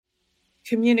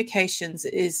communications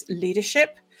is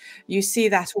leadership. You see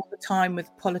that all the time with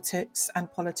politics and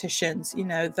politicians,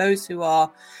 those who are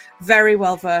very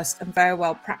well versed and very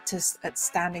well practiced at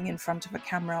standing in front of a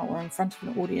camera or in front of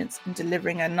an audience and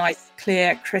delivering a nice,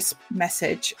 clear, crisp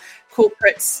message.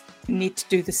 Corporates need to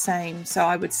do the same. So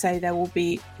I would say there will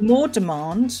be more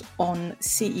demand on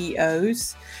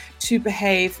CEOs to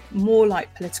behave more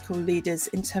like political leaders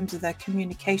in terms of their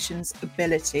communications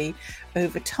ability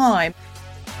over time.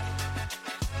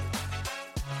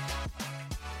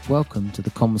 Welcome to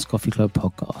the Comms Coffee Club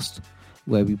podcast,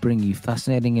 where we bring you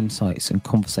fascinating insights and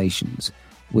conversations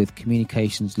with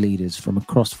communications leaders from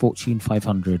across Fortune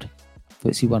 500,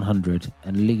 FTSE 100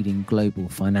 and leading global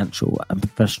financial and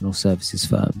professional services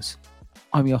firms.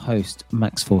 I'm your host,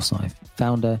 Max Forsyth,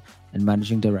 founder and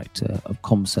managing director of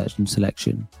Comms Search and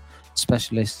Selection,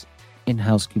 specialist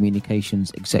in-house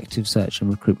communications executive search and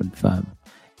recruitment firm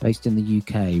based in the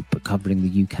UK but covering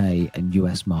the UK and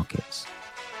US markets.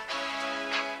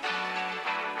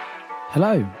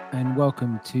 Hello and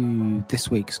welcome to this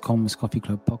week's Comms Coffee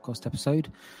Club podcast episode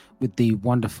with the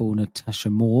wonderful Natasha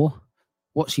Moore.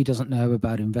 What she doesn't know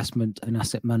about investment and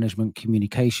asset management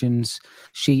communications.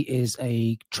 She is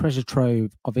a treasure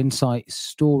trove of insights,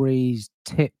 stories,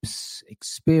 tips,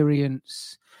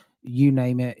 experience, you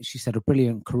name it. She's had a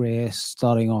brilliant career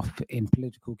starting off in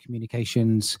political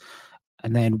communications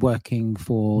and then working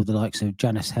for the likes of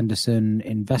Janus Henderson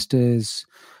Investors,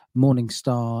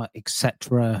 Morningstar,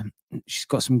 etc. She's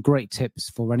got some great tips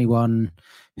for anyone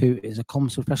who is a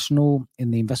comms professional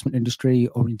in the investment industry,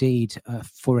 or indeed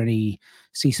for any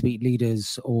C-suite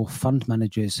leaders or fund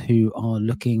managers who are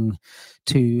looking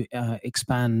to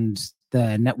expand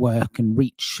their network and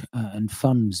reach and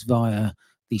funds via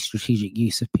the strategic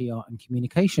use of PR and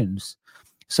communications.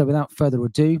 So without further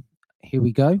ado, here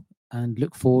we go and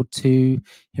look forward to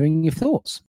hearing your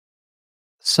thoughts.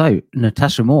 So,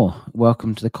 Natasha Moore,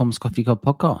 welcome to the Comms Coffee Club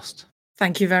podcast.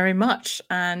 Thank you very much.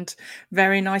 And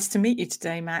very nice to meet you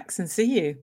today, Max, and see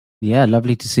you. Yeah,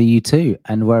 lovely to see you too.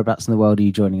 And whereabouts in the world are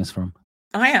you joining us from?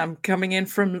 I am coming in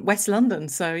from West London.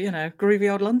 So,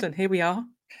 groovy old London. Here we are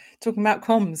talking about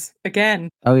comms again.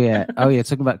 Oh, yeah.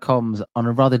 Talking about comms on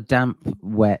a rather damp,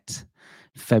 wet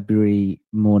February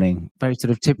morning. Very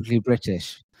sort of typically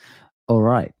British. All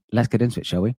right, let's get into it,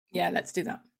 shall we? Yeah, let's do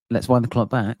that. Let's wind the clock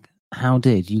back. How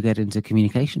did you get into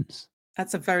communications?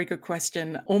 That's a very good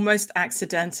question. Almost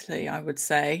accidentally, I would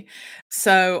say.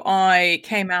 So I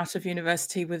came out of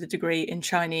university with a degree in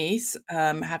Chinese,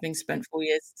 having spent 4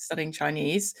 years studying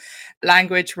Chinese,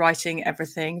 language, writing,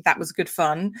 everything. That was good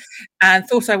fun. And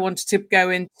thought I wanted to go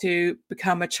into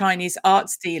become a Chinese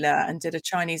arts dealer and did a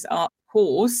Chinese art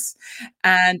course,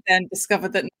 and then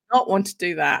discovered that I did not want to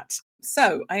do that.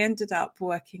 So I ended up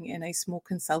working in a small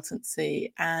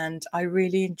consultancy, and I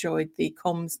really enjoyed the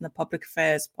comms and the public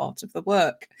affairs part of the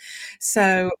work.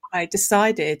 So I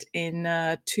decided in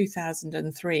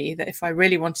 2003 that if I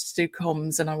really wanted to do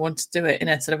comms and I wanted to do it in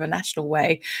a sort of a national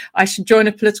way, I should join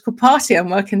a political party and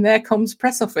work in their comms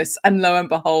press office. And lo and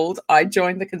behold, I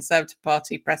joined the Conservative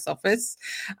Party press office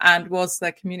and was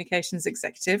the communications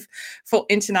executive for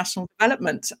international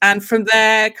development. And from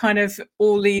there, kind of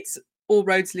all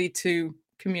roads lead to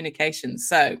communications.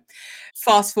 So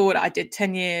fast forward, I did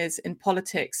 10 years in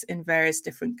politics in various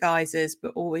different guises,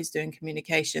 but always doing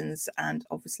communications and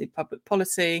obviously public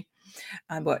policy.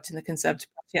 I worked in the Conservative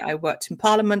Party, I worked in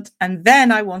Parliament, and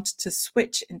then I wanted to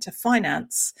switch into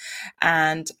finance.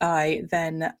 And I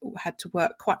then had to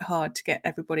work quite hard to get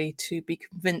everybody to be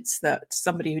convinced that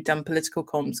somebody who'd done political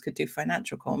comms could do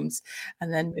financial comms,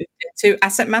 and then moved into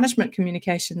asset management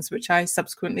communications, which I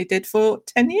subsequently did for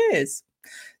 10 years.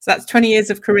 So that's 20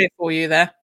 years of career for you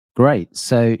there. Great.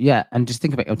 So, yeah, and just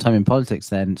think about your time in politics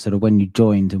then, sort of when you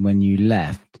joined and when you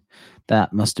left.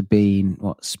 That must have been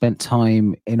spent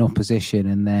time in opposition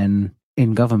and then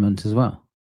in government as well.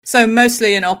 So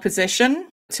mostly in opposition,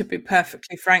 to be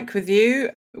perfectly frank with you,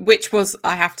 which was,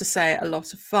 I have to say, a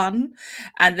lot of fun.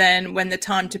 And then when the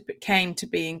time came to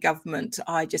be in government,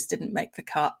 I just didn't make the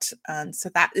cut. And so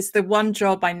that is the one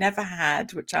job I never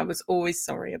had, which I was always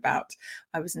sorry about.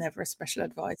 I was never a special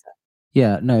advisor.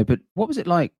 Yeah, no, but what was it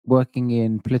like working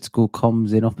in political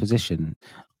comms in opposition?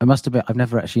 I must admit, I've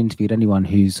never actually interviewed anyone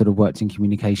who's sort of worked in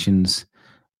communications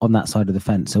on that side of the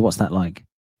fence. So what's that like?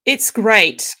 It's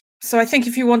great. So I think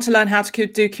if you want to learn how to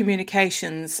do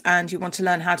communications and you want to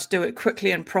learn how to do it quickly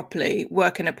and properly,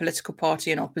 work in a political party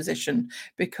in opposition,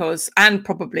 and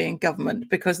probably in government,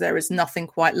 because there is nothing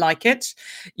quite like it.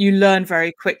 You learn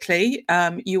very quickly.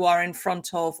 You are in front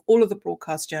of all of the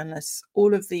broadcast journalists,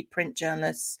 all of the print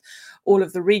journalists, all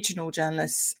of the regional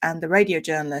journalists and the radio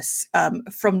journalists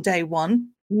from day one.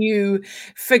 You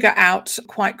figure out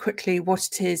quite quickly what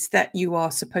it is that you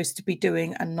are supposed to be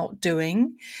doing and not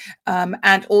doing.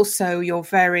 And also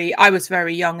I was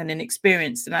very young and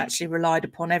inexperienced and actually relied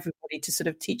upon everybody to sort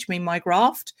of teach me my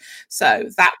graft. So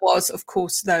that was, of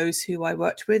course, those who I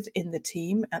worked with in the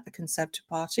team at the Conservative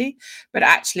Party, but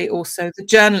actually also the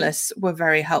journalists were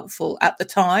very helpful at the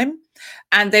time.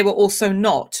 And they were also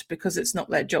not, because it's not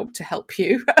their job to help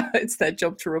you. It's their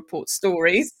job to report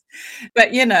stories.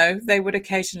 But, they would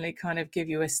occasionally kind of give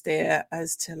you a steer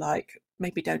as to like,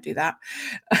 maybe don't do that,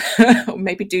 or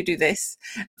maybe do this.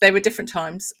 They were different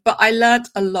times, but I learned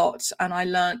a lot, and I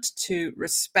learned to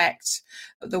respect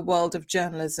the world of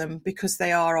journalism because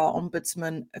they are our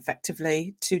ombudsman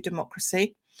effectively to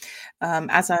democracy.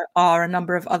 As are a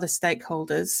number of other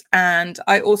stakeholders. And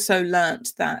I also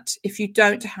learnt that if you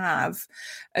don't have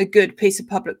a good piece of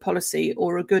public policy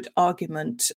or a good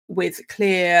argument with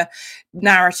clear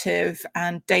narrative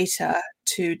and data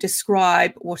to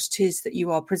describe what it is that you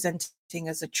are presenting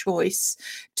as a choice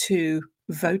to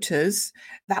voters,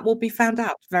 that will be found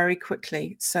out very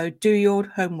quickly. So do your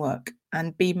homework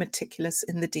and be meticulous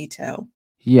in the detail.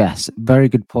 Yes, very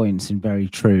good points and very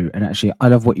true. And actually, I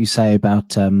love what you say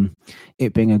about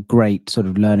it being a great sort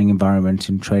of learning environment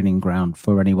and training ground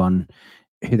for anyone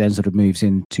who then sort of moves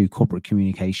into corporate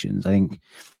communications. I think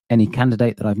any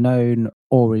candidate that I've known,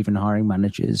 or even hiring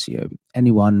managers,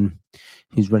 anyone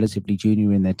who's relatively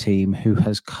junior in their team who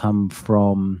has come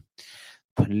from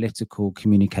political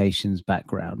communications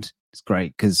background, it's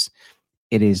great because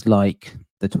it is like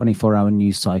the 24-hour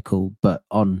news cycle, but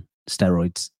on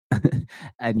steroids.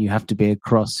 And you have to be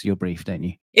across your brief, don't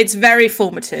you? It's very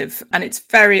formative, and it's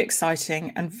very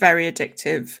exciting and very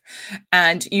addictive.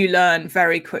 And you learn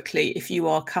very quickly if you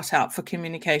are cut out for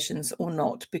communications or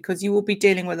not, because you will be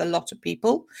dealing with a lot of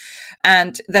people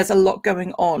and there's a lot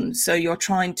going on. So you're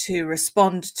trying to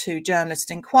respond to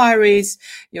journalist inquiries.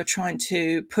 You're trying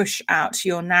to push out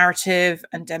your narrative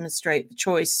and demonstrate the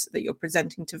choice that you're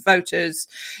presenting to voters.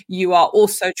 You are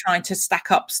also trying to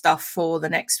stack up stuff for the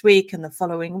next week and the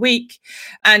following week.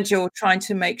 And you're trying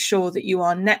to make sure that you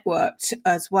are networked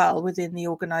as well within the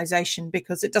organization,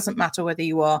 because it doesn't matter whether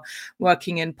you are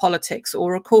working in politics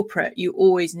or a corporate, you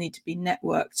always need to be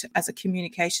networked as a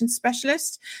communications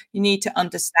specialist. You need to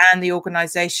understand the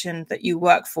organization that you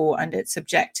work for and its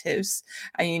objectives,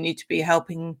 and you need to be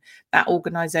helping that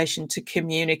organization to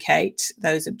communicate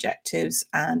those objectives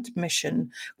and mission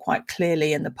quite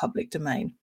clearly in the public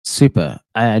domain. Super.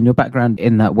 And your background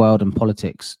in that world and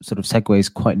politics sort of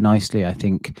segues quite nicely, I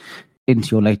think,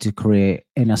 into your later career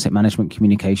in asset management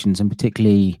communications, and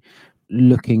particularly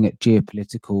looking at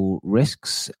geopolitical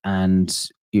risks and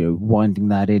winding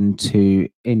that into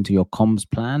your comms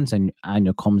plans and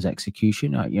your comms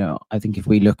execution. I think if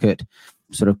we look at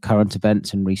sort of current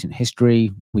events in recent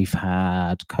history, we've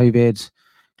had COVID.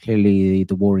 Clearly,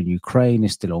 the war in Ukraine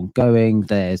is still ongoing.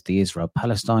 There's the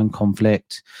Israel-Palestine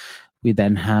conflict. We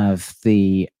then have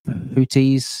the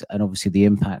Houthis, and obviously the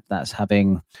impact that's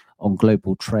having on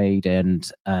global trade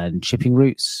and shipping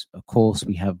routes. Of course,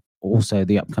 we have also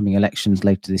the upcoming elections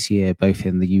later this year, both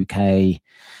in the UK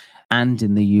and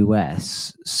in the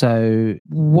US. So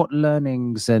what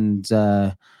learnings and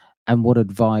what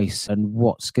advice and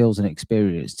what skills and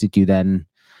experience did you then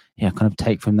kind of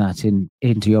take from that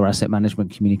into your asset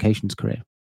management communications career?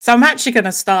 So I'm actually going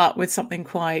to start with something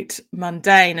quite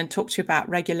mundane and talk to you about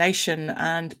regulation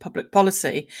and public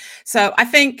policy. So I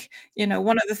think,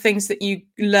 one of the things that you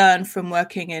learn from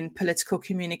working in political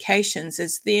communications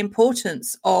is the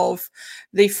importance of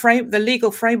the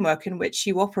legal framework in which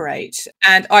you operate.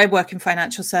 And I work in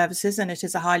financial services, and it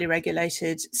is a highly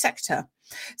regulated sector.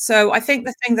 So I think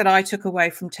the thing that I took away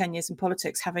from 10 years in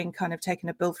politics, having kind of taken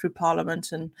a bill through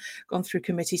Parliament and gone through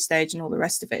committee stage and all the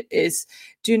rest of it, is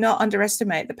do not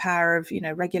underestimate the power of,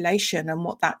 regulation and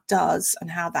what that does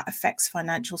and how that affects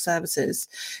financial services.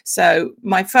 So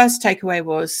my first takeaway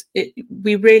was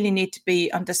we really need to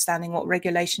be understanding what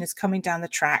regulation is coming down the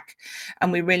track,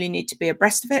 and we really need to be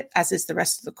abreast of it, as is the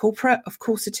rest of the corporate. Of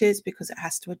course it is, because it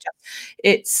has to adjust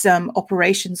its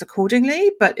operations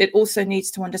accordingly, but it also needs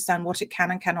to understand what it can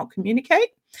and cannot communicate.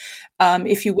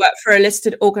 If you work for a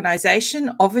listed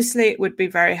organization, obviously it would be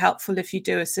very helpful if you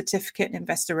do a certificate in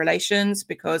investor relations,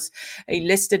 because a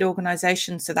listed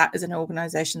organization, so that is an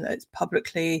organization that is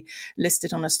publicly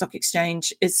listed on a stock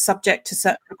exchange, is subject to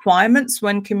certain requirements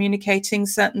when communicating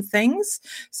certain things.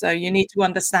 So you need to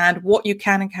understand what you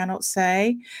can and cannot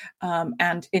say,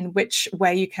 and in which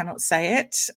way you cannot say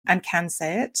it and can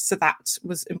say it. So that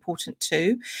was important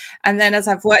too. And then as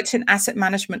I've worked in asset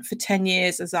management for 10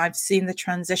 years, as I've seen the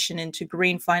transition transition into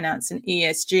green finance and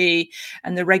ESG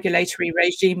and the regulatory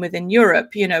regime within Europe,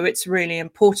 it's really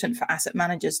important for asset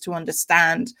managers to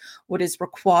understand what is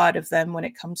required of them when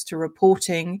it comes to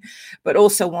reporting, but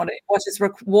also what it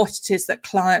is that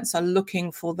clients are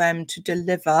looking for them to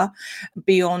deliver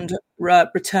beyond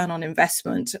return on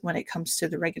investment when it comes to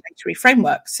the regulatory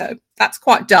framework. So that's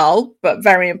quite dull, but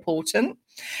very important.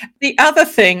 The other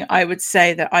thing I would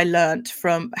say that I learned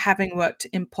from having worked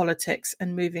in politics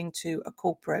and moving to a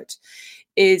corporate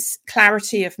is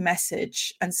clarity of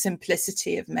message and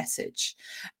simplicity of message.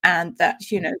 And that,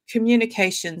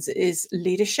 communications is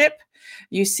leadership.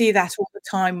 You see that all the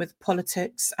time with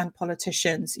politics and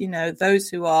politicians, those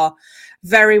who are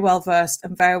very well versed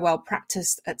and very well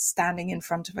practiced at standing in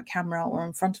front of a camera or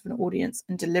in front of an audience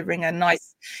and delivering a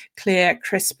nice, clear,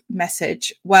 crisp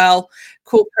message. Well,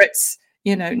 corporates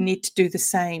need to do the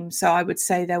same. So I would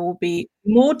say there will be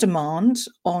more demand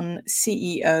on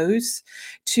CEOs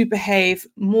to behave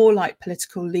more like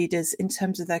political leaders in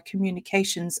terms of their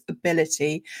communications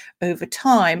ability over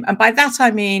time. And by that,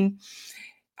 I mean,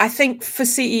 I think for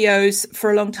CEOs,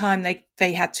 for a long time,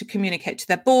 they had to communicate to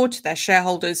their board, to their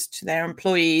shareholders, to their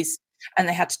employees, and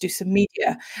they had to do some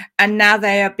media. And now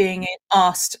they are being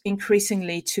asked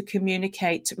increasingly to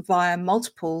communicate via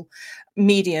multiple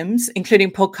mediums,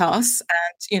 including podcasts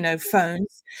and,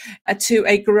 phones, to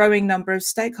a growing number of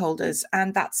stakeholders.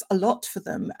 And that's a lot for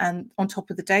them and on top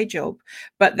of the day job.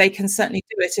 But they can certainly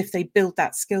do it if they build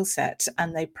that skill set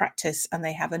and they practice and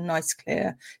they have a nice,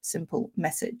 clear, simple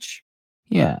message.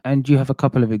 Yeah. And you have a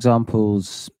couple of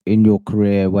examples in your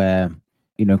career where,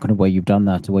 kind of where you've done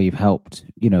that or where you've helped,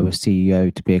 a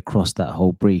CEO to be across that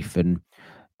whole brief. And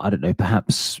I don't know,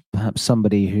 perhaps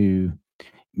somebody who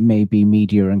maybe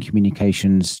media and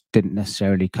communications didn't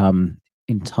necessarily come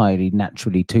entirely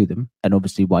naturally to them. And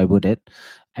obviously, why would it?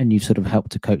 And you've sort of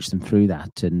helped to coach them through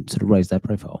that and sort of raise their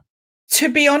profile. To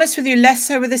be honest with you, less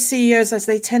so with the CEOs, as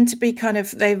they tend to be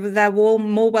they're all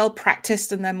more well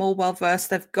practiced and they're more well versed.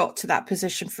 They've got to that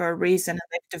position for a reason and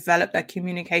they've developed their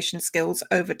communication skills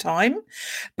over time.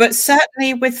 But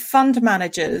certainly with fund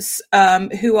managers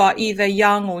who are either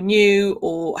young or new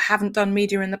or haven't done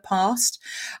media in the past,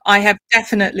 I have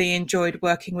definitely enjoyed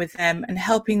working with them and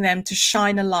helping them to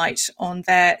shine a light on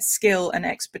their skill and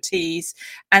expertise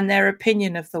and their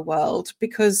opinion of the world,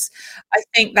 because I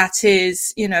think that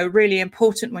is, really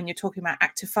important when you're talking about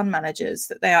active fund managers,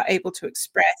 that they are able to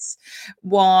express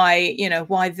why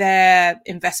their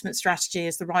investment strategy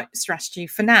is the right strategy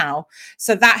for now.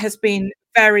 So that has been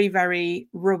very, very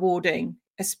rewarding,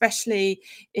 especially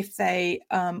if they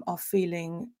are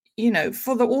feeling,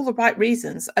 for all the right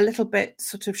reasons, a little bit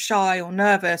sort of shy or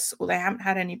nervous, or they haven't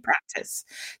had any practice,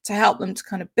 to help them to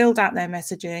kind of build out their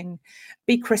messaging,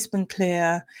 be crisp and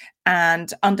clear,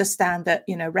 and understand that,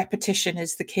 repetition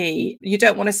is the key. You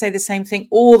don't want to say the same thing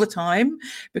all the time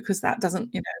because that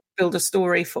doesn't, build a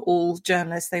story for all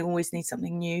journalists. They always need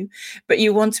something new, but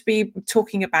you want to be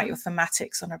talking about your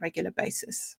thematics on a regular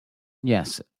basis.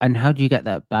 Yes. And how do you get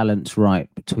that balance right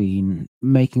between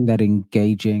making that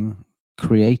engaging,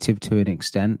 creative to an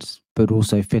extent, but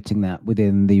also fitting that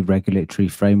within the regulatory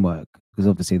framework? Because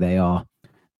obviously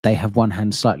they have one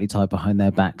hand slightly tied behind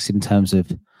their backs in terms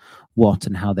of what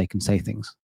and how they can say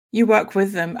things. You work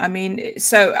with them. Let's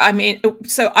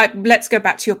go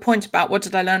back to your point about what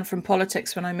did I learn from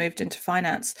politics when I moved into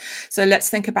finance. So let's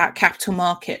think about capital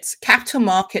markets. Capital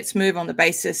markets move on the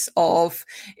basis of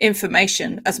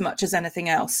information as much as anything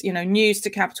else. News to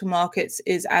capital markets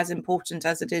is as important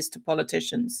as it is to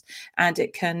politicians, and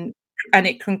it can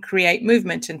create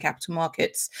movement in capital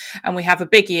markets. And we have a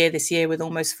big year this year with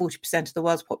almost 40% of the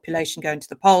world's population going to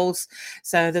the polls.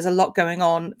 So there's a lot going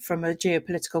on from a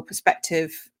geopolitical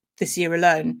perspective this year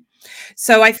alone.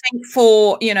 So I think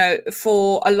for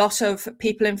a lot of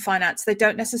people in finance, they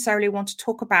don't necessarily want to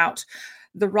talk about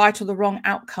the right or the wrong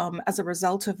outcome as a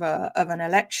result of an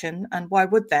election, and why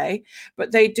would they?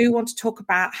 But they do want to talk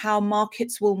about how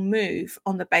markets will move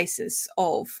on the basis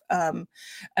of an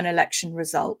election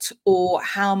result, or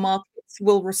how markets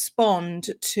will respond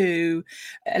to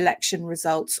election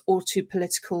results or to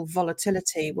political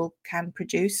volatility can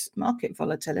produce market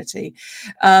volatility.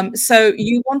 So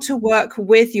you want to work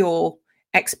with your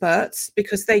experts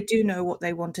because they do know what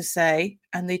they want to say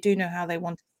and they do know how they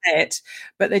want to say it,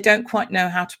 but they don't quite know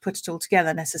how to put it all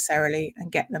together necessarily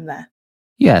and get them there.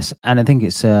 Yes, and I think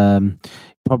it's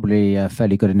probably a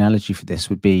fairly good analogy for this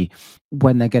would be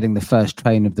when they're getting the first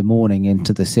train of the morning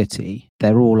into the city,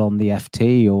 they're all on the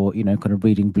FT or, kind of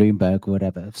reading Bloomberg or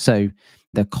whatever. So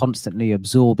they're constantly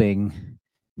absorbing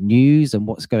news and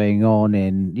what's going on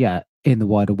in the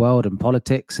wider world and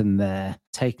politics, and they're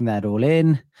taking that all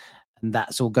in. and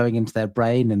that's all going into their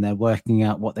brain, and they're working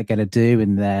out what they're going to do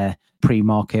in their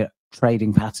pre-market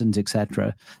trading patterns,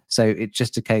 etc. So it's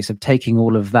just a case of taking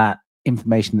all of that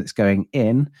information that's going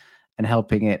in and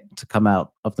helping it to come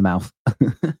out of the mouth.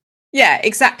 Yeah,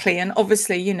 exactly. And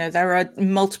obviously, there are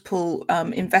multiple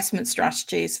investment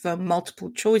strategies for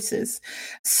multiple choices.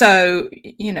 So,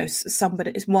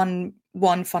 somebody is one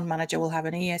fund manager will have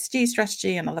an ESG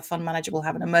strategy, another fund manager will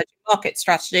have an emerging market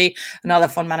strategy, another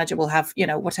fund manager will have,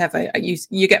 whatever.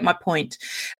 You get my point.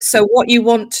 So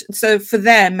for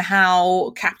them,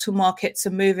 how capital markets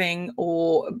are moving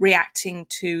or reacting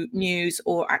to news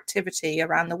or activity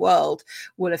around the world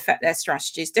will affect their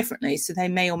strategies differently. So they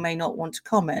may or may not want to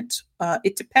comment.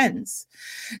 It depends.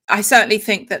 I certainly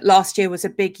think that last year was a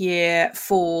big year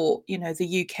for,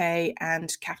 the UK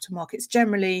and capital markets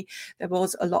generally. There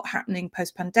was a lot happening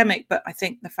post-pandemic, but I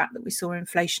think the fact that we saw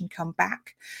inflation come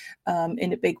back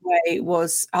in a big way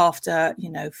was after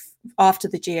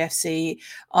the GFC,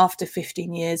 after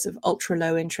 15 years of ultra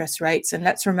low interest rates. And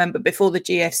let's remember, before the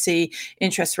GFC,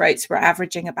 interest rates were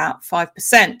averaging about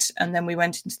 5%. And then we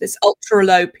went into this ultra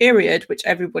low period, which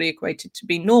everybody equated to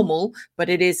be normal, but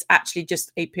it is actually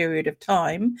just a period of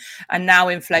time. And now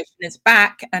inflation is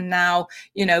back. And now,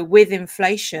 with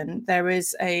inflation, there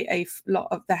is there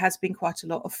has been quite a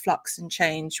lot of flux and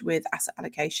change with asset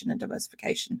allocation and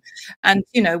diversification. And,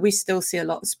 we still see a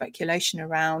lot of speculation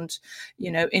around,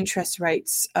 interest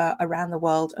rates around the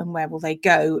world and where will they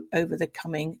go over the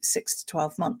coming 6 to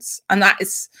 12 months. And that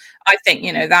is, I think,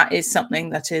 that is something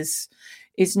that is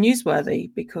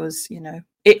newsworthy because,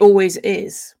 it always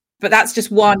is. But that's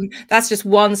just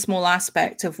one small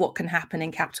aspect of what can happen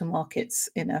in capital markets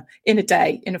in a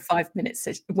day, in a 5-minute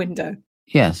window.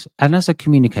 Yes. And as a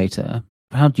communicator,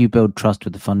 how do you build trust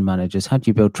with the fund managers? How do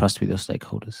you build trust with your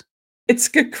stakeholders? It's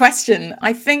a good question.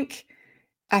 I think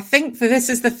that this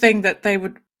is the thing that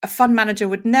a fund manager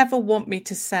would never want me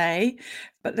to say,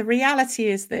 but the reality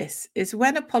is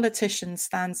when a politician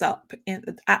stands up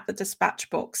at the dispatch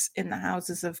box in the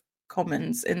Houses of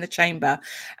Commons in the chamber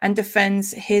and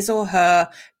defends his or her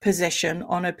position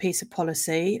on a piece of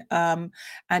policy and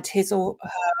his or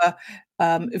her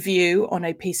view on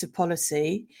a piece of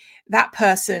policy, that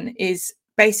person is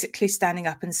basically standing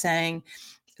up and saying,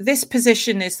 this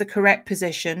position is the correct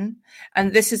position,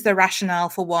 and this is the rationale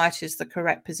for why it is the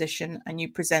correct position, and you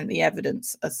present the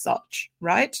evidence as such,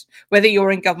 right? Whether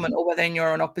you're in government or whether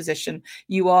you're in opposition,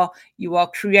 you are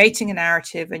creating a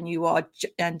narrative, and you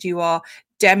are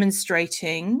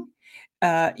demonstrating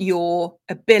your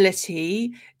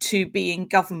ability to be in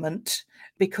government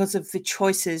because of the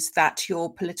choices that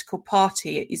your political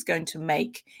party is going to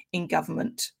make in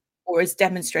government, or is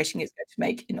demonstrating it's going to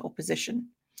make in opposition.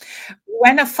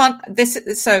 When a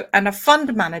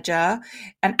fund manager,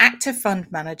 an active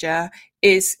fund manager,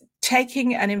 is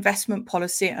taking an investment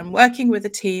policy and working with a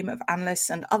team of analysts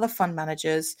and other fund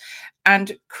managers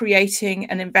and creating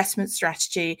an investment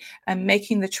strategy and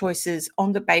making the choices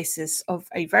on the basis of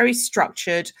a very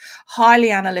structured,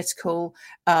 highly analytical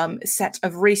set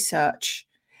of research.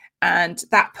 And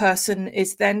that person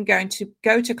is then going to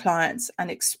go to clients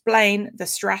and explain the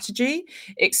strategy,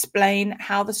 explain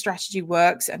how the strategy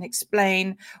works, and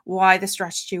explain why the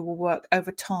strategy will work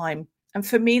over time. And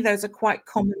for me, those are quite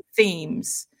common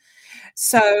themes.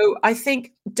 So I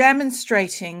think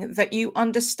demonstrating that you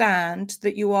understand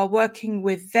that you are working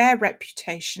with their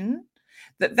reputation,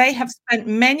 that they have spent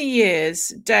many years,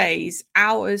 days,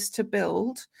 hours to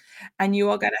build, and you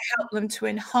are going to help them to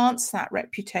enhance that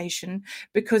reputation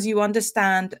because you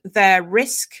understand their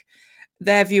risk,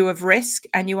 their view of risk,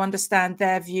 and you understand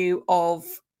their view of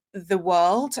the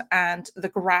world and the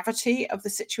gravity of the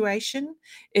situation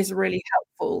is really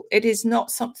helpful. It is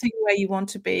not something where you want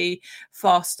to be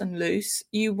fast and loose.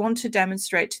 You want to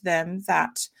demonstrate to them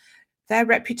that their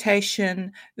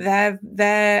reputation, their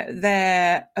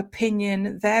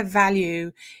opinion, their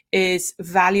value is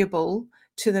valuable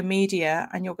to the media,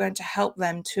 and you're going to help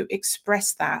them to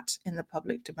express that in the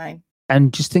public domain.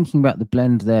 And just thinking about the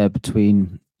blend there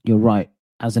between, you're right,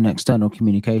 as an external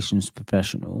communications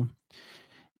professional,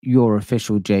 your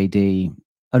official JD,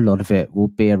 a lot of it will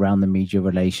be around the media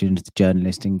relations, the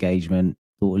journalist engagement,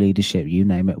 thought leadership, you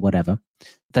name it, whatever.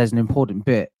 There's an important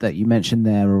bit that you mentioned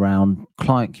there around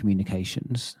client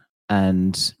communications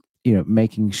and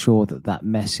making sure that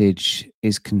message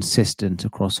is consistent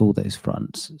across all those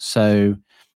fronts. So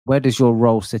where does your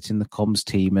role sit in the comms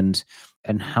team, and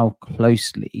how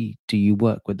closely do you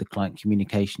work with the client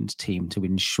communications team to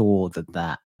ensure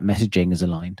that messaging is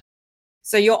aligned?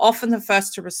 So you're often the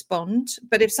first to respond,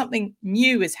 but if something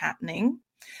new is happening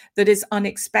that is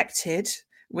unexpected,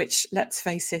 which, let's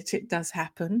face it, it does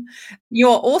happen.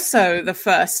 You're also the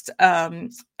first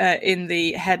in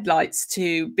the headlights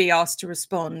to be asked to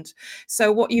respond.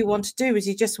 So what you want to do is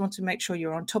you just want to make sure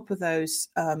you're on top of those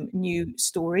new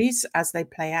stories as they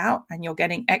play out, and you're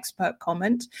getting expert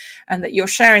comment, and that you're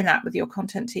sharing that with your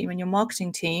content team and your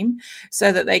marketing team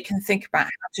so that they can think about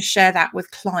how to share that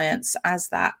with clients as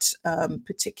that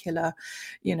particular,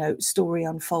 story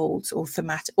unfolds or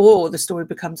thematic, or the story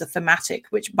becomes a thematic,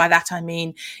 which by that I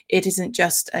mean it isn't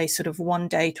just a sort of one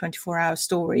day, 24-hour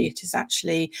story. It is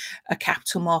actually a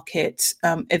capital market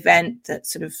event that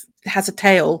sort of has a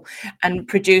tail and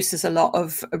produces a lot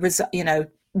of,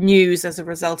 news as a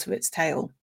result of its tail.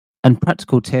 And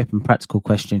practical tip and practical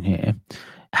question here.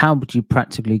 How would you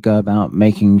practically go about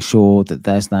making sure that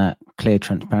there's that clear,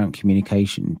 transparent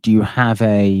communication? Do you have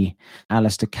a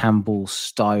Alistair Campbell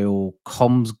style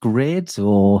comms grid,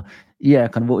 or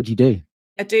kind of what would you do?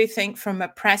 I do think from a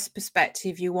press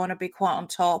perspective, you want to be quite on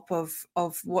top of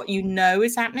what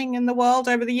is happening in the world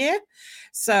over the year.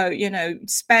 So,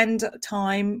 spend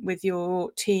time with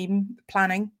your team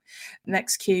planning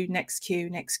next Q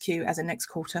as a next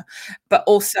quarter, but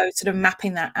also sort of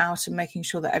mapping that out and making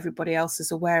sure that everybody else is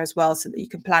aware as well so that you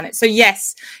can plan it. So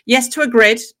yes to a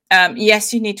grid.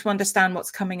 Yes, you need to understand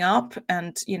what's coming up,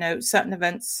 and certain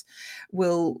events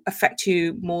will affect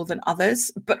you more than others,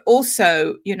 but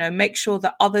also make sure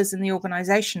that others in the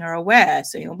organization are aware.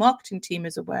 So your marketing team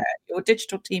is aware, your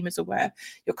digital team is aware,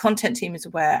 your content team is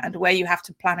aware, and where you have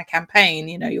to plan a campaign,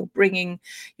 you're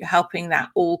helping that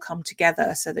all come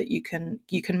together so that you can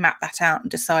map that out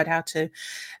and decide how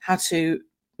to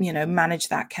manage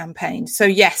that campaign. So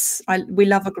yes, we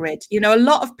love a grid. A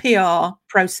lot of PR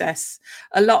process,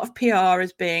 a lot of PR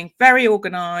is being very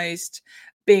organized,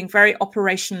 being very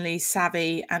operationally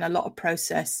savvy, and a lot of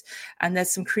process. And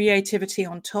there's some creativity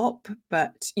on top,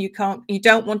 but you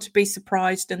don't want to be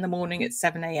surprised in the morning at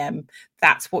 7 a.m.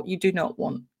 That's what you do not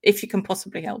want, if you can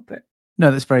possibly help it. No,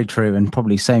 that's very true. And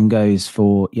probably same goes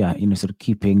for, sort of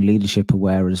keeping leadership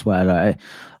aware as well.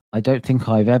 I don't think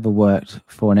I've ever worked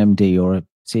for an MD or a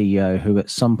CEO who at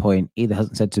some point either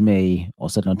hasn't said to me or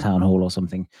said on town hall or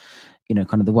something,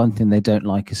 kind of the one thing they don't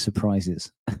like is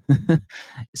surprises.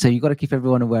 So you've got to keep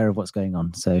everyone aware of what's going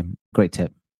on. So great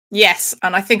tip. Yes.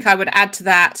 And I think I would add to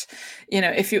that,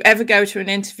 if you ever go to an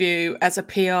interview as a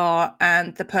PR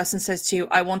and the person says to you,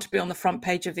 I want to be on the front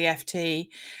page of the FT,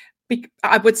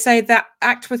 I would say that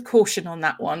act with caution on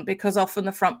that one, because often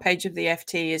the front page of the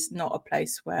FT is not a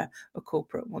place where a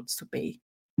corporate wants to be.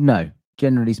 No,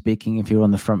 generally speaking, if you're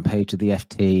on the front page of the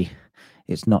FT,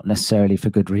 it's not necessarily for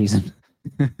good reason.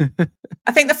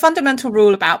 I think the fundamental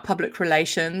rule about public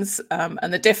relations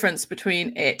and the difference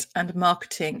between it and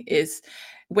marketing is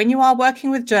when you are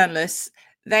working with journalists,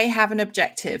 they have an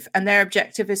objective, and their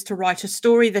objective is to write a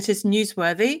story that is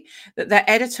newsworthy, that their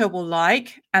editor will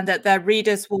like, and that their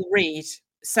readers will read.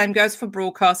 Same goes for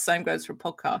broadcast, same goes for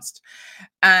podcast.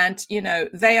 And,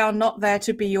 they are not there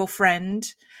to be your friend.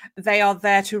 They are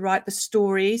there to write the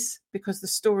stories, because the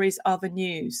stories are the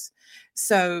news.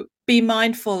 So be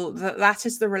mindful that that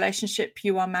is the relationship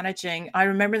you are managing. I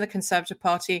remember in the Conservative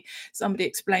Party, somebody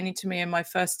explaining to me in my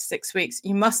first 6 weeks,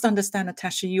 you must understand,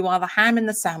 Natasha, you are the ham in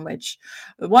the sandwich.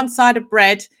 The one side of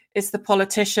bread is the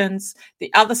politicians.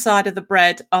 The other side of the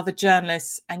bread are the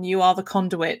journalists, and you are the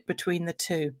conduit between the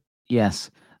two.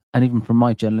 Yes. And even from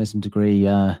my journalism degree,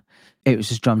 it was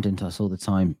just drummed into us all the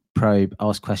time. Probe,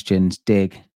 ask questions,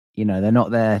 dig. They're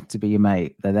not there to be your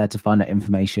mate. They're there to find out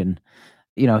information.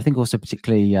 I think also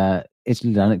particularly, it's a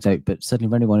little anecdote, but certainly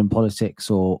for anyone in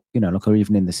politics or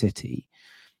even in the city,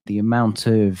 the amount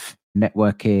of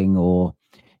networking or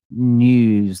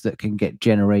news that can get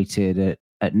generated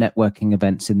at networking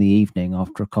events in the evening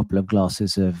after a couple of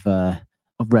glasses of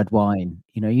red wine,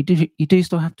 you do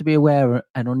still have to be aware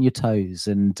and on your toes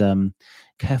and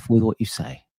careful with what you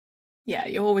say. Yeah,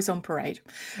 you're always on parade.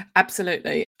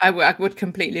 Absolutely. I would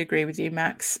completely agree with you,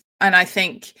 Max. And I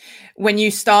think when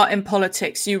you start in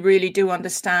politics, you really do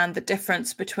understand the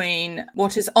difference between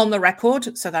what is on the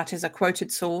record, so that is a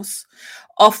quoted source,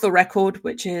 off the record,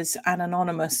 which is an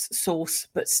anonymous source,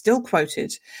 but still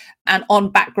quoted, and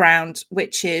on background,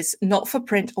 which is not for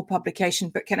print or publication,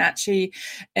 but can actually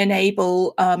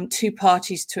enable two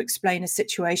parties to explain a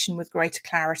situation with greater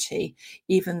clarity,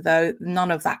 even though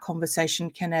none of that conversation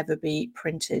can ever be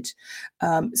printed.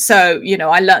 So,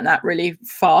 I learned that really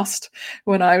fast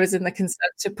when I was in the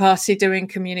Conservative Party doing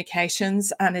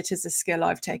communications, and it is a skill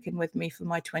I've taken with me for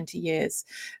my 20 years.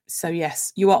 So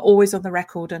yes, you are always on the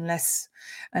record unless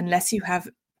you have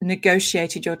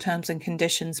negotiated your terms and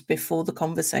conditions before the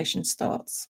conversation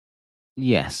starts.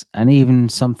 Yes, and even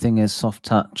something as soft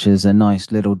touch as a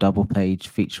nice little double page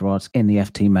feature article in the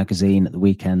FT magazine at the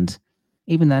weekend,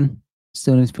 even then,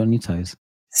 still need to be on your toes.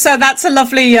 So that's a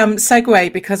lovely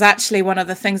segue, because actually one of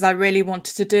the things I really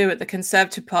wanted to do at the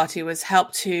Conservative Party was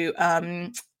help to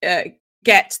uh,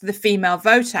 get the female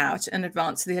vote out in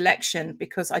advance of the election,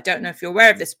 because I don't know if you're aware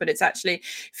of this, but it's actually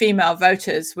female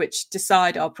voters which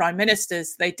decide our prime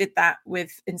ministers. They did that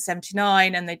in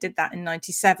 79 and they did that in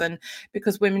 97,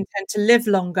 because women tend to live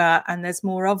longer and there's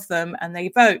more of them and they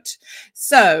vote.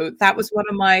 So that was one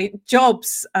of my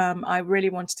jobs. I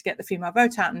really wanted to get the female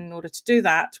vote out. And in order to do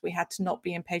that, we had to not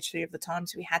be in page 3 of the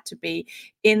Times. We had to be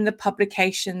in the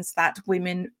publications that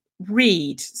women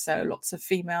read. So lots of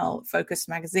female focused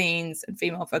magazines and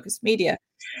female focused media.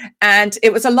 And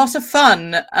it was a lot of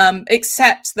fun,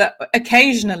 except that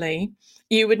occasionally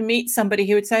you would meet somebody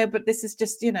who would say, oh, but this is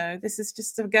just, this is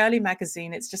just a girly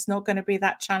magazine. It's just not going to be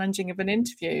that challenging of an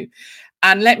interview.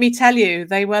 And let me tell you,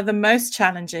 they were the most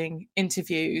challenging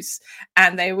interviews,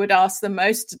 and they would ask the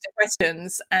most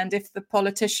questions. And if the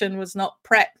politician was not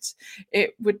prepped,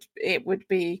 it would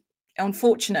be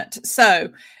unfortunate. So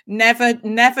never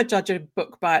judge a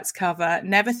book by its cover.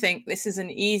 Never think this is an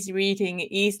easy reading,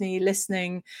 easy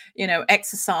listening,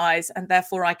 exercise, and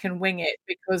therefore I can wing it,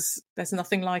 because there's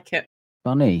nothing like it.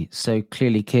 Funny. So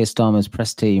clearly Keir Starmer's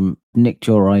press team nicked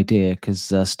your idea, because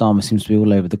Starmer seems to be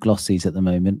all over the glossies at the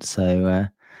moment. So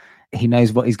he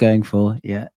knows what he's going for.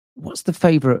 Yeah. What's the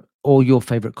favourite or your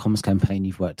favourite comms campaign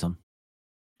you've worked on?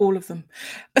 All of them.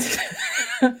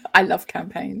 I love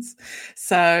campaigns.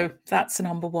 So that's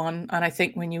number one. And I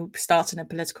think when you start in a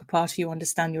political party, you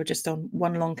understand you're just on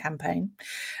one long campaign.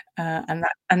 And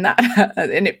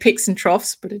it peaks and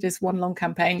troughs, but it is one long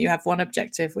campaign. You have one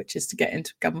objective, which is to get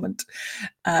into government,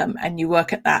 and you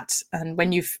work at that. And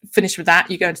when you've finished with that,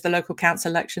 you go into the local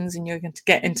council elections and you're going to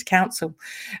get into council.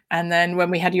 And then when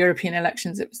we had European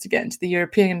elections, it was to get into the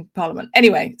European Parliament.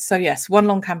 Anyway, so yes, one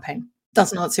long campaign.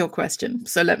 Doesn't answer your question,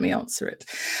 so let me answer it.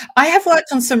 I have worked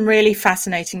on some really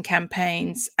fascinating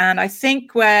campaigns, and I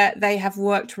think where they have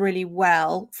worked really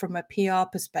well from a PR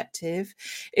perspective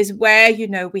is where,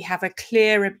 we have a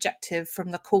clear objective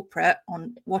from the corporate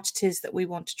on what it is that we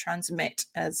want to transmit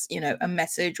as, a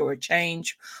message or a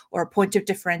change or a point of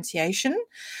differentiation.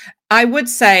 I would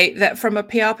say that from a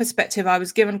PR perspective, I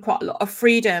was given quite a lot of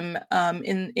freedom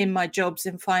in my jobs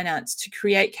in finance to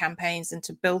create campaigns and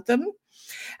to build them.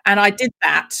 And I did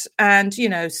that. And,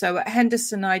 so at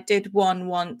Henderson, I did one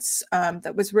once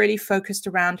that was really focused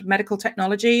around medical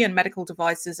technology and medical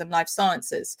devices and life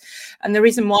sciences. And the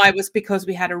reason why was because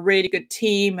we had a really good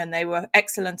team and they were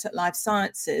excellent at life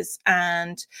sciences.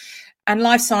 And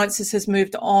life sciences has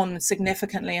moved on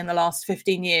significantly in the last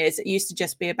 15 years. It used to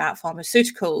just be about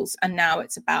pharmaceuticals, and now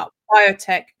it's about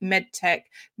biotech,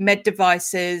 med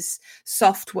devices,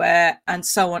 software, and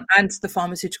so on, and the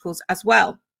pharmaceuticals as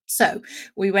well. So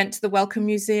we went to the Wellcome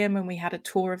Museum and we had a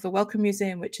tour of the Wellcome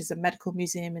Museum, which is a medical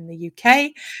museum in the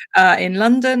UK, in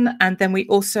London. And then we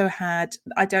also had,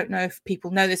 I don't know if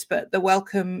people know this, but the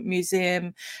Wellcome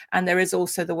Museum, and there is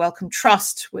also the Wellcome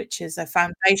Trust, which is a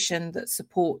foundation that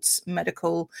supports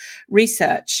medical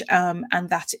research, and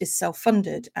that is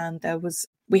self-funded. And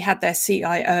we had their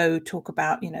CIO talk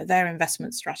about, their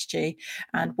investment strategy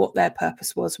and what their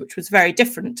purpose was, which was very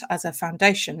different as a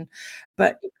foundation,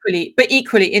 but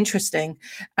equally interesting.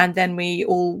 And then we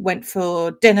all went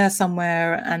for dinner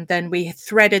somewhere, and then we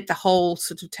threaded the whole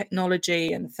sort of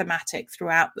technology and thematic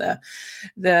throughout the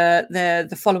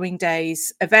following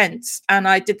day's events. And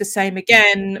I did the same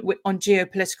again on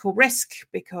geopolitical risk,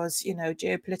 because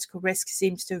geopolitical risk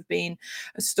seems to have been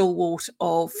a stalwart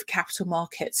of capital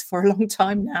markets for a long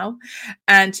time now.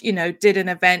 And did an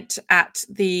event at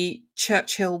the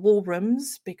Churchill War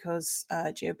Rooms, because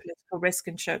geopolitical risk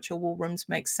and Churchill War Rooms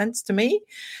makes sense to me.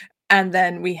 And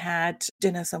then we had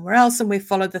dinner somewhere else, and we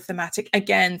followed the thematic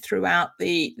again throughout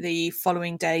the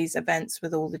following day's events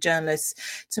with all the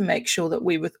journalists, to make sure that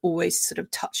we were always sort of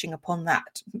touching upon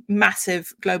that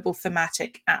massive global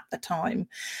thematic at the time.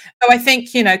 So I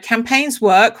think, campaigns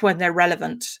work when they're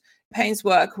relevant. Campaigns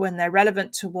work when they're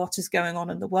relevant to what is going on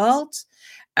in the world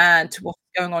and to what's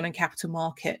going on in capital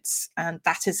markets. And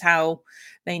that is how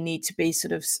they need to be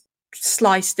sort of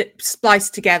spliced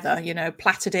together,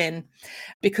 plaited in,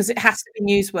 because it has to be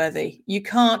newsworthy. You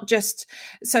can't just,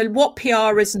 so what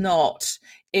PR is not,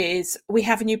 is we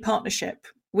have a new partnership,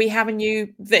 we have a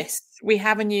new this, we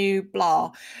have a new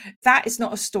blah. That is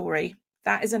not a story.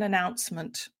 That is an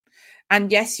announcement.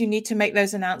 And yes, you need to make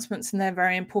those announcements, and they're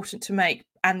very important to make.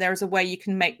 And there is a way you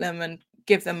can make them and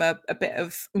give them a bit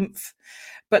of oomph,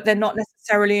 but they're not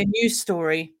necessarily a news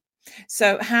story.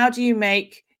 So how do you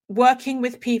make working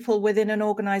with people within an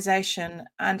organization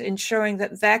and ensuring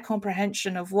that their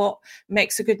comprehension of what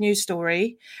makes a good news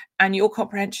story and your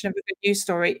comprehension of a good news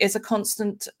story is a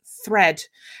constant thread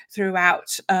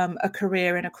throughout a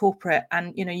career in a corporate.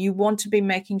 And you want to be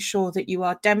making sure that you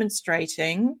are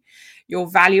demonstrating your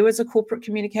value as a corporate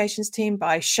communications team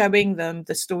by showing them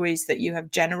the stories that you have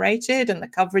generated and the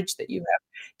coverage that you have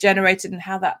generated and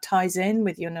how that ties in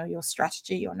with your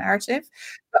strategy, your narrative,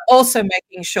 but also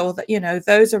making sure that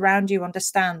those around you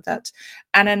understand that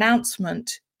an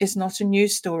announcement is not a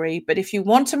news story, but if you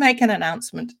want to make an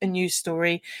announcement a news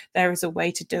story, there is a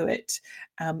way to do it,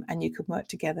 and you can work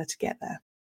together to get there.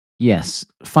 Yes,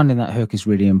 finding that hook is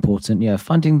really important. Yeah,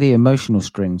 finding the emotional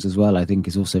strings as well, I think,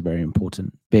 is also very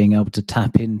important. Being able to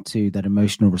tap into that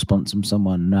emotional response from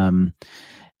someone,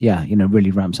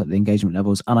 really ramps up the engagement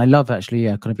levels. And I love actually,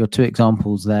 kind of your two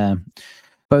examples there,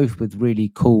 both with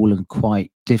really cool and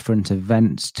quite different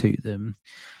events to them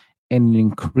in an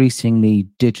increasingly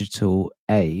digital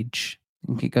age. I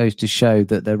think it goes to show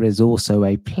that there is also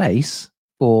a place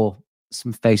for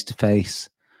some face-to-face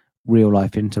real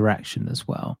life interaction as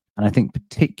well. And I think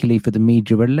particularly for the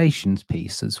media relations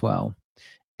piece as well,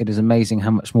 it is amazing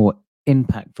how much more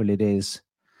impactful it is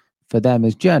for them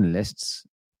as journalists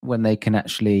when they can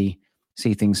actually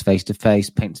see things face to face,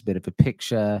 paints a bit of a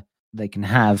picture. They can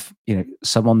have,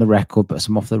 some on the record, but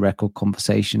some off the record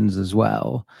conversations as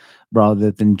well, rather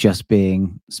than just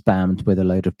being spammed with a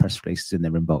load of press releases in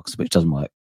their inbox, which doesn't work.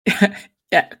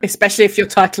 Yeah, especially if your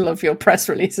title of your press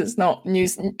release is not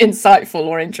news insightful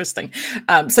or interesting.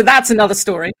 So that's another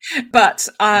story. But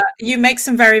you make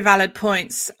some very valid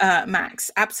points,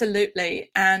 Max. Absolutely.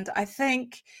 And I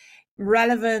think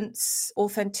relevance,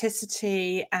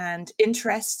 authenticity, and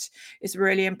interest is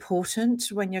really important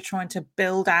when you're trying to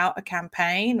build out a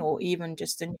campaign or even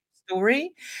just a news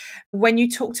story. When you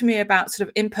talk to me about sort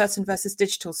of in-person versus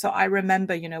digital, so I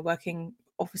remember, working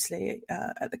obviously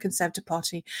at the Conservative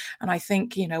Party, and I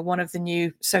think one of the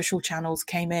new social channels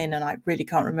came in, and I really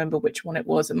can't remember which one it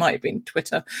was. It might have been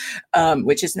Twitter,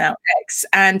 which is now X.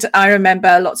 And I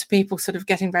remember lots of people sort of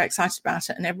getting very excited about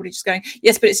it, and everybody just going,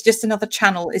 "Yes, but it's just another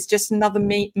channel. It's just another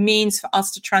means for us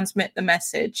to transmit the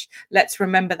message. Let's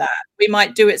remember that we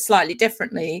might do it slightly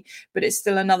differently, but it's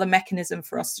still another mechanism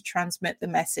for us to transmit the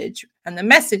message." And the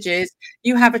message is,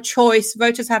 you have a choice.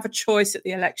 Voters have a choice at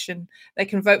the election. They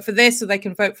can vote for this or they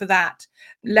can vote for that.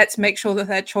 Let's make sure that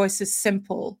their choice is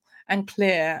simple and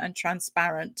clear and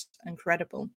transparent and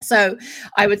credible. So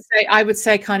I would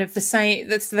say kind of the same.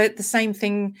 That's the same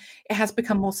thing. It has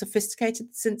become more sophisticated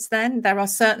since then. There are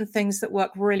certain things that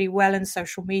work really well in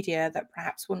social media that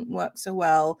perhaps wouldn't work so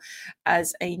well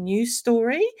as a news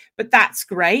story, but that's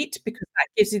great because that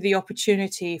gives you the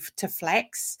opportunity to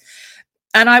flex.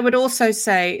 And I would also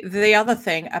say the other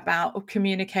thing about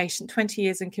communication, 20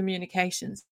 years in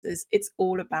communications, is it's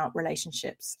all about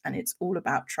relationships and it's all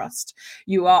about trust.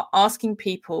 You are asking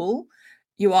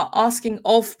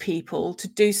of people to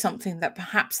do something that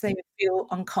perhaps they feel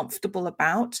uncomfortable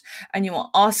about, and you are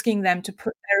asking them to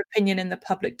put their opinion in the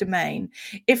public domain.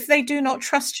 If they do not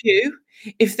trust you,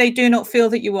 if they do not feel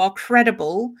that you are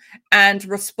credible and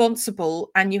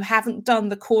responsible, and you haven't done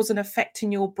the cause and effect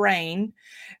in your brain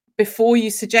before you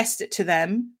suggest it to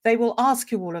them, they will ask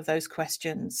you all of those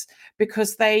questions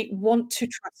because they want to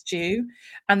trust you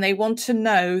and they want to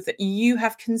know that you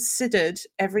have considered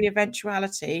every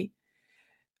eventuality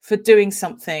for doing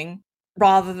something,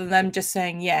 rather than them just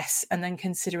saying yes and then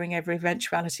considering every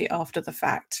eventuality after the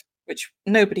fact, which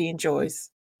nobody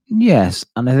enjoys. Yes,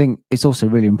 and I think it's also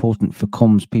really important for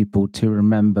comms people to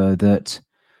remember that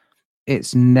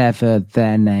it's never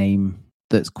their name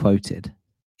that's quoted.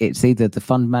 It's either the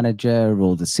fund manager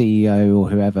or the CEO or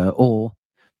whoever, or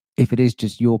if it is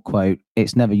just your quote,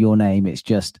 it's never your name, it's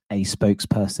just a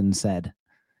spokesperson said.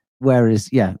 Whereas,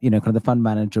 kind of the fund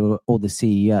manager or the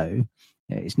CEO,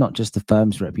 it's not just the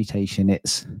firm's reputation,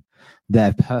 it's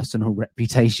their personal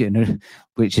reputation,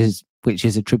 which is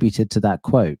attributed to that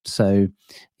quote. So,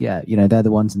 they're the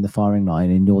ones in the firing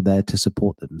line and you're there to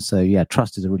support them. So,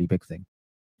 trust is a really big thing.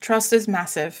 Trust is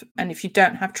massive. And if you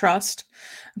don't have trust,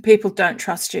 people don't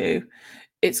trust you,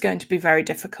 it's going to be very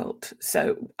difficult.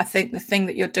 So I think the thing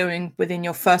that you're doing within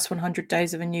your first 100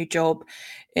 days of a new job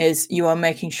is you are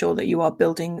making sure that you are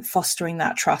fostering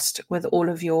that trust with all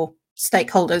of your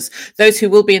stakeholders, those who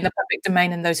will be in the public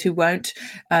domain and those who won't.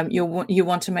 You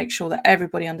want to make sure that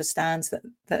everybody understands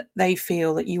that they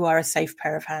feel that you are a safe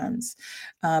pair of hands,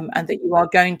 and that you are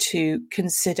going to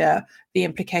consider the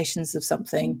implications of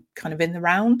something kind of in the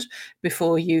round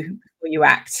before you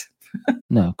act.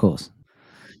 No, of course.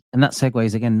 And that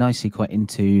segues again nicely quite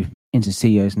into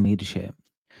CEOs and leadership.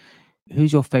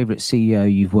 who's your favorite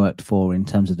CEO you've worked for in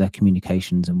terms of their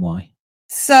communications and why?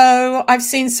 So I've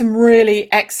seen some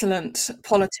really excellent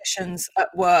politicians at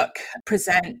work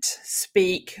present,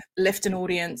 speak, lift an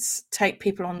audience, take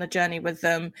people on the journey with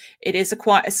them. It is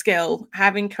quite a skill,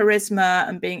 having charisma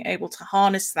and being able to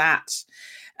harness that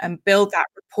and build that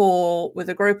rapport with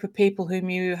a group of people whom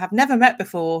you have never met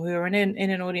before, who are in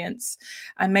an audience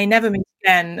and may never meet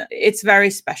again. It's very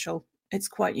special. It's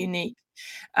quite unique.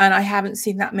 And I haven't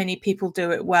seen that many people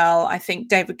do it well. I think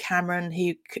David Cameron,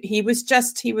 he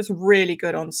was really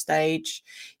good on stage.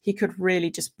 He could really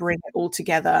just bring it all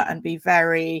together and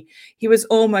he was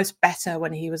almost better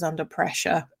when he was under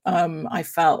pressure. I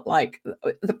felt like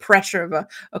the pressure of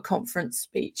a conference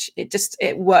speech,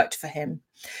 it worked for him.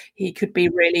 He could be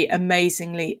really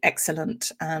amazingly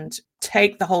excellent and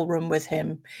take the whole room with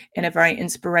him in a very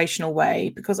inspirational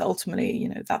way, because ultimately,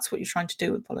 that's what you're trying to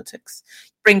do with politics.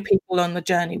 Bring people on the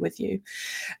journey with you.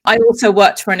 I also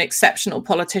worked for an exceptional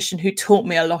politician who taught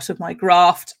me a lot of my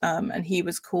graft, and he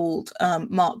was called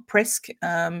Mark Prisk,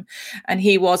 and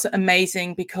he was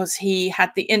amazing because he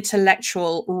had the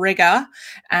intellectual rigor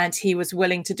and he was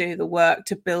willing to do the work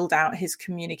to build out his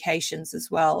communications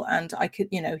as well. And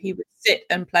he would sit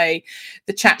and play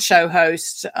the chat show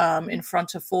host in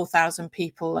front of 4,000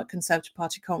 people at Conservative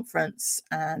Party conference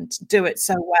and do it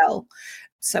so well,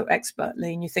 so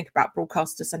expertly. And you think about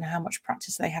broadcasters and how much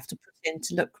practice they have to put in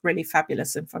to look really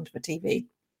fabulous in front of a TV.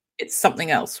 It's something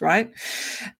else, right?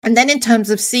 And then in terms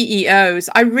of CEOs,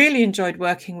 I really enjoyed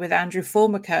working with Andrew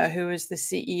Formica, who is the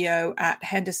CEO at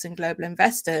Henderson Global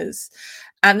Investors.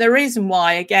 And the reason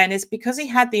why, again, is because he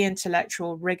had the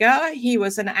intellectual rigor. He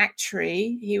was an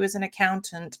actuary, he was an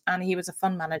accountant, and he was a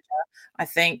fund manager, I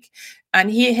think. And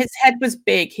his head was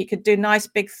big. He could do nice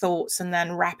big thoughts and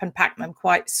then wrap and pack them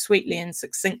quite sweetly and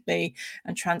succinctly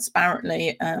and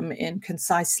transparently and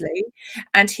concisely.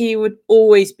 And he would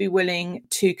always be willing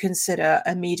to consider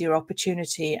a media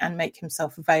opportunity and make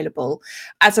himself available.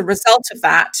 As a result of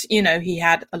that, he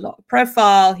had a lot of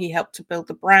profile. He helped to build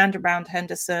the brand around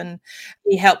Henderson.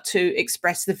 He helped to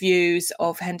express the views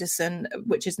of Henderson,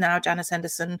 which is now Janus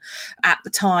Henderson, at the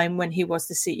time when he was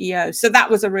the CEO. So that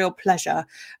was a real pleasure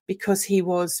because he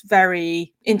was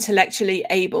very intellectually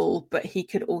able, but he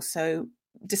could also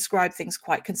describe things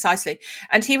quite concisely.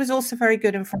 And he was also very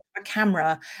good in front of a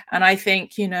camera. And I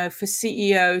think, for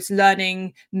CEOs,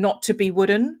 learning not to be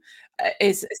wooden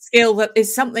is a skill that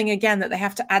is something, again, that they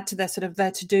have to add to their sort of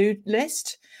their to-do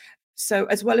list. So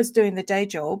as well as doing the day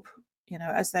job,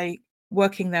 as they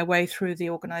working their way through the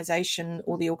organization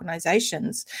or the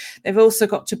organizations, they've also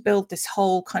got to build this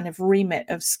whole kind of remit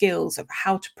of skills of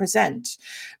how to present,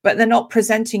 but they're not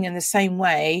presenting in the same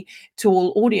way to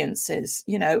all audiences.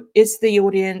 Is the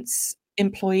audience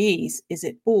employees? Is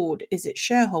it board? Is it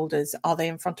shareholders? Are they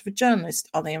in front of a journalist?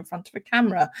 Are they in front of a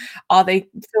camera? Are they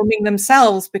filming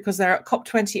themselves because they're at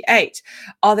COP28?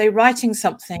 Are they writing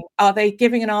something? Are they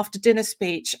giving an after dinner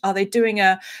speech? Are they doing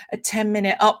a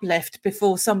 10-minute uplift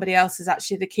before somebody else is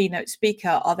actually the keynote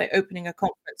speaker? Are they opening a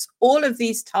conference? All of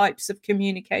these types of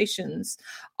communications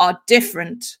are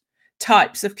different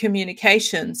types of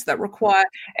communications that require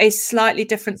a slightly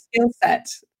different skill set.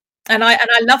 And I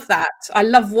love that. I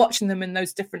love watching them in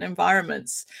those different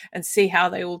environments and see how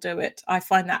they all do it. I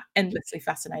find that endlessly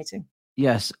fascinating.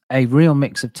 Yes, a real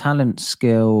mix of talent,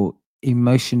 skill,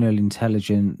 emotional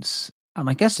intelligence, and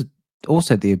I guess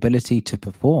also the ability to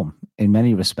perform in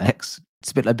many respects.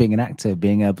 It's a bit like being an actor,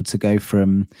 being able to go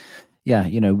from,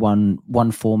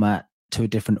 one format to a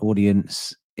different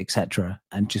audience, etc.,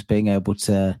 and just being able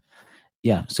to,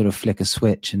 sort of flick a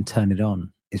switch and turn it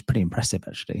on is pretty impressive,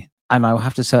 actually. And I'll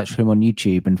have to search for him on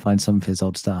YouTube and find some of his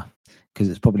old stuff because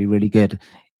it's probably really good.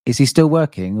 Is he still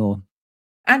working or?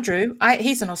 Andrew,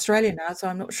 he's in Australia now, so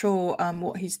I'm not sure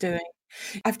what he's doing.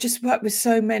 I've just worked with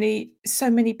so many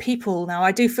people now.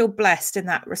 I do feel blessed in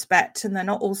that respect, and they're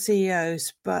not all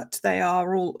CEOs, but they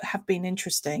have been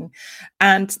interesting.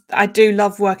 And I do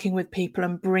love working with people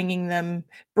and bringing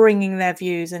their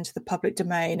views into the public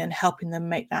domain and helping them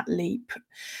make that leap.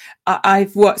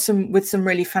 I've worked with some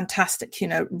really fantastic,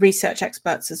 research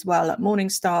experts as well at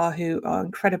Morningstar, who are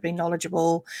incredibly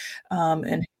knowledgeable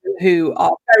and who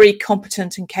are very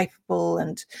competent and capable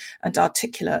and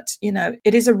articulate.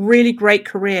 It is a really great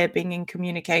career being in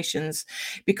communications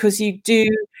because you do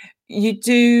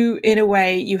in a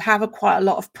way, you have quite a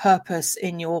lot of purpose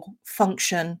in your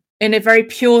function in a very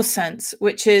pure sense,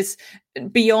 which is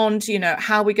beyond,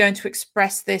 how we're going to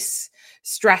express this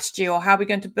strategy or how we're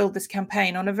going to build this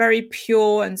campaign on a very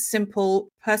pure and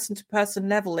simple person to person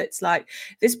level. It's like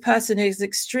this person is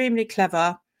extremely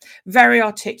clever. very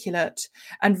articulate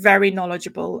and very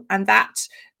knowledgeable. And that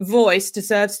voice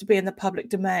deserves to be in the public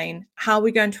domain. How are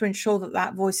we going to ensure that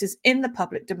that voice is in the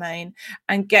public domain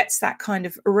and gets that kind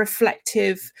of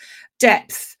reflective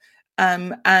depth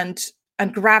and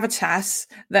gravitas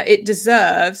that it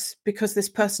deserves, because this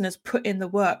person has put in the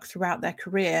work throughout their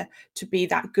career to be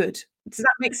that good? Does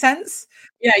that make sense?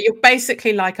 Yeah, you're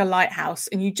basically like a lighthouse,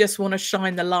 and you just want to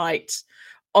shine the light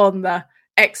on the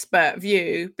expert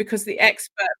view, because the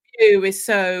expert view is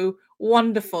so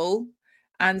wonderful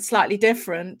and slightly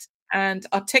different and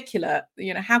articulate.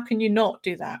 How can you not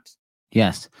do that?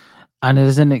 Yes. And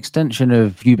as an extension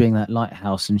of you being that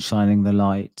lighthouse and shining the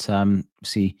light,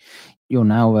 see, you're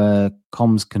now a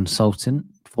comms consultant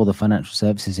for the financial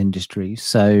services industry.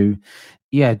 So,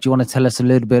 yeah, do you want to tell us a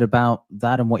little bit about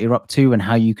that and what you're up to and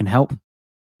how you can help?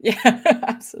 Yeah,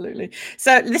 absolutely.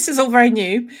 So this is all very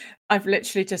new. I've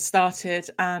literally just started,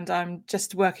 and I'm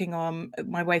just working on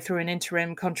my way through an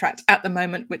interim contract at the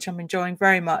moment, which I'm enjoying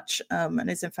very much, and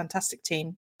is a fantastic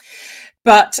team.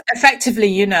 But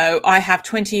effectively, I have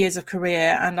 20 years of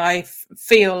career, and I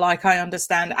feel like I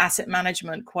understand asset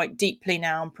management quite deeply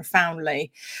now and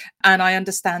profoundly. And I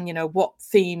understand, what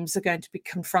themes are going to be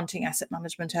confronting asset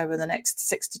management over the next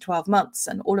 6 to 12 months.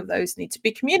 And all of those need to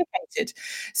be communicated.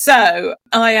 So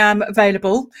I am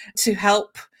available to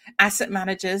help asset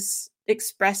managers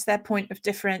express their point of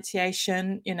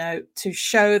differentiation, to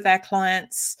show their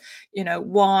clients,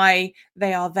 why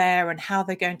they are there and how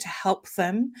they're going to help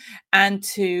them, and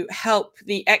to help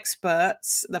the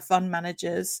experts, the fund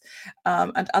managers,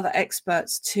 and other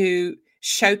experts to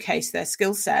showcase their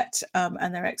skill set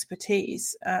and their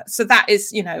expertise. So that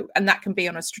is, and that can be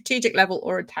on a strategic level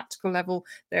or a tactical level.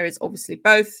 There is obviously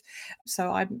both.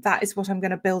 So that is what I'm going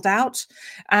to build out,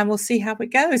 and we'll see how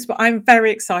it goes. But I'm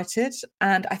very excited,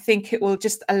 and I think it will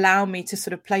just allow me to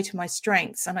sort of play to my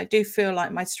strengths. And I do feel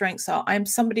like my strengths are, I'm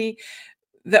somebody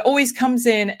that always comes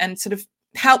in and sort of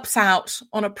helps out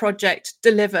on a project,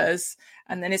 delivers,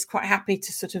 and then is quite happy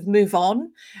to sort of move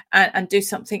on and do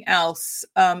something else.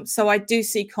 So I do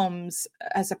see comms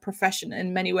as a profession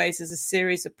in many ways as a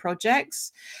series of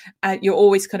projects. You're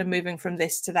always kind of moving from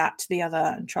this to that to the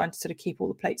other and trying to sort of keep all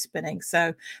the plates spinning.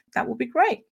 So that will be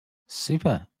great.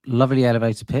 Super. Lovely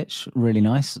elevator pitch. Really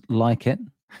nice. Like it.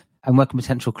 And where can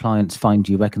potential clients find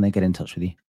you? Where can they get in touch with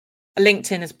you?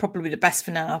 LinkedIn is probably the best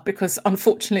for now, because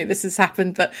unfortunately this has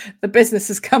happened that the business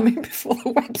is coming before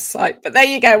the website. But there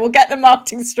you go. We'll get the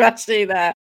marketing strategy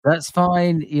there. That's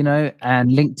fine,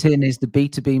 and LinkedIn is the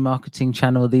B2B marketing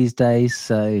channel these days.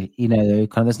 So,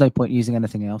 there's no point using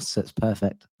anything else. So it's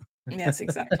perfect. Yes,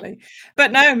 exactly.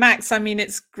 But no, Max, I mean,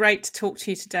 it's great to talk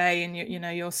to you today. And,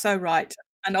 you're so right.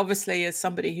 And obviously, as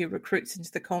somebody who recruits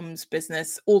into the comms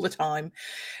business all the time,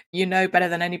 you know better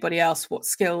than anybody else what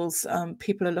skills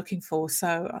people are looking for.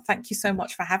 So thank you so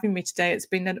much for having me today. It's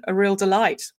been a real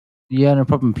delight. Yeah, no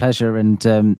problem. Pleasure. And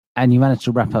you managed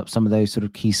to wrap up some of those sort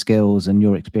of key skills and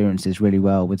your experiences really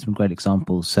well with some great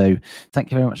examples. So thank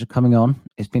you very much for coming on.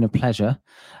 It's been a pleasure.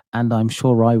 And I'm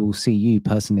sure I will see you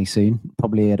personally soon,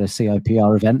 probably at a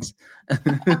CIPR event.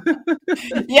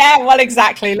 Yeah, well,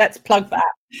 exactly. Let's plug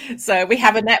that. So we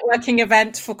have a networking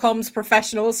event for comms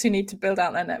professionals who need to build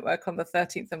out their network on the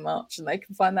 13th of March, and they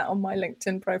can find that on my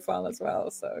LinkedIn profile as well.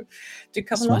 So do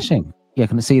come Smashing. along. Yeah,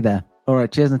 can I see you there? All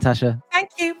right. Cheers, Natasha.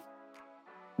 Thank you.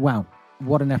 Wow.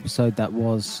 What an episode that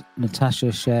was.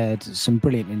 Natasha shared some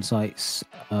brilliant insights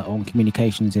on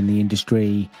communications in the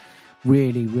industry.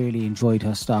 Really, really enjoyed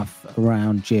her stuff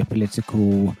around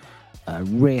geopolitical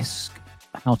risk,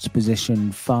 how to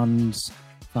position funds,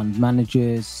 fund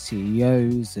managers,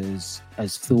 CEOs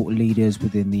as thought leaders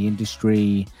within the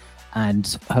industry,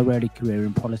 and her early career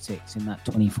in politics in that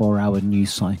 24-hour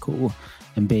news cycle,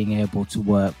 and being able to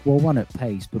work, well, one, at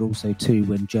pace, but also two,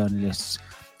 when journalists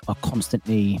are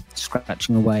constantly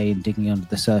scratching away and digging under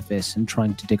the surface and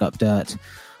trying to dig up dirt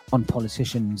on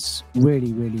politicians.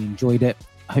 Really, really enjoyed it.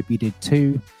 I hope you did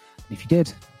too. If you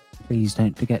did, please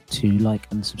don't forget to like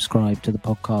and subscribe to the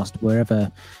podcast wherever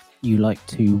you like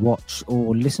to watch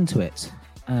or listen to it.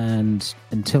 And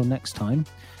until next time,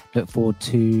 look forward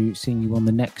to seeing you on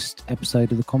the next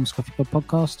episode of the Comms Coffee Club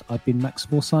podcast. I've been Max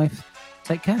Forsyth.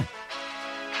 Take care.